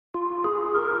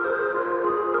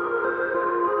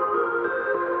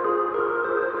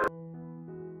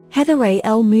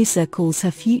Moussa calls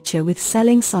her future with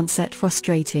Selling Sunset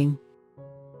frustrating.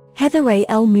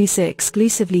 Moussa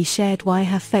exclusively shared why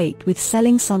her fate with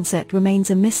Selling Sunset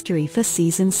remains a mystery for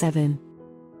Season 7.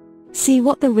 See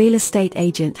what the real estate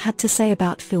agent had to say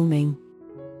about filming.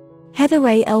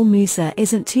 Moussa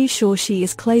isn't too sure she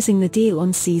is closing the deal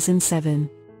on Season 7.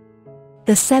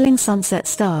 The Selling Sunset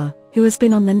star, who has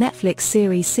been on the Netflix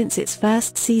series since its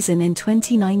first season in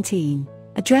 2019,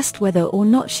 addressed whether or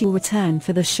not she will return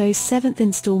for the show's 7th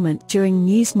installment during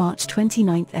News' March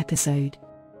 29th episode.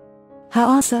 Her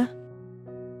answer?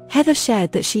 Heather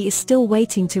shared that she is still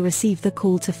waiting to receive the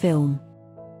call to film.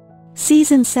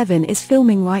 Season 7 is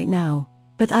filming right now,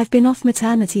 but I've been off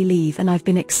maternity leave and I've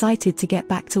been excited to get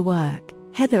back to work,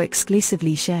 Heather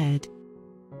exclusively shared.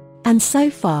 And so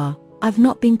far, I've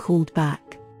not been called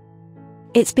back.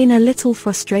 It's been a little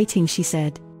frustrating, she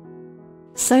said.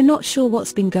 So not sure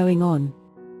what's been going on.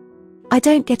 I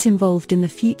don't get involved in the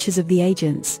futures of the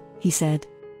agents, he said.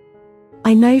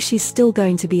 I know she's still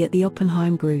going to be at the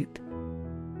Oppenheim Group.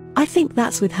 I think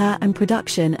that's with her and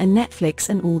production and Netflix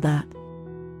and all that.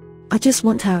 I just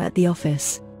want her at the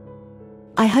office.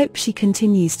 I hope she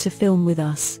continues to film with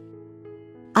us.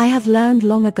 I have learned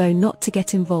long ago not to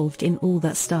get involved in all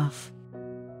that stuff.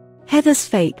 Heather's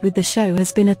fate with the show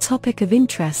has been a topic of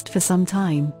interest for some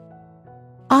time.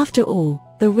 After all,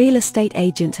 the real estate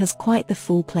agent has quite the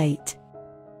full plate.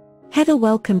 Heather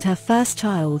welcomed her first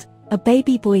child, a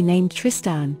baby boy named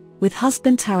Tristan, with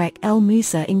husband Tarek El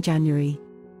Moussa in January.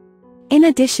 In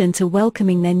addition to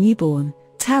welcoming their newborn,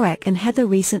 Tarek and Heather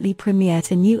recently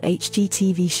premiered a new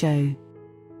HGTV show.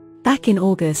 Back in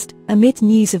August, amid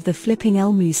news of the flipping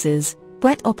El Moussas,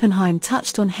 Brett Oppenheim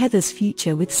touched on Heather's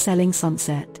future with Selling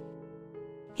Sunset.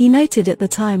 He noted at the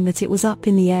time that it was up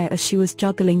in the air as she was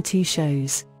juggling 2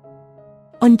 shows.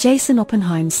 On Jason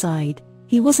Oppenheim's side,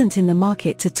 he wasn't in the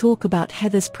market to talk about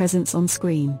Heather's presence on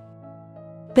screen.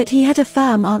 But he had a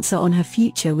firm answer on her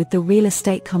future with the real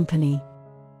estate company.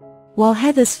 While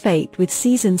Heather's fate with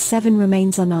Season 7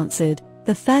 remains unanswered,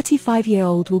 the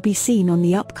 35-year-old will be seen on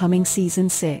the upcoming Season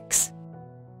 6.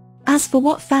 As for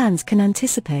what fans can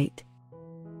anticipate,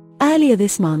 earlier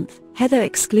this month, Heather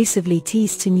exclusively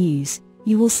teased to News,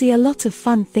 "You will see a lot of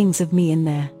fun things of me in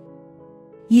there.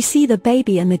 You see the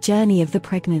baby and the journey of the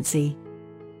pregnancy."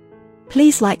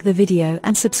 Please like the video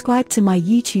and subscribe to my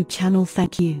YouTube channel.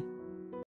 Thank you.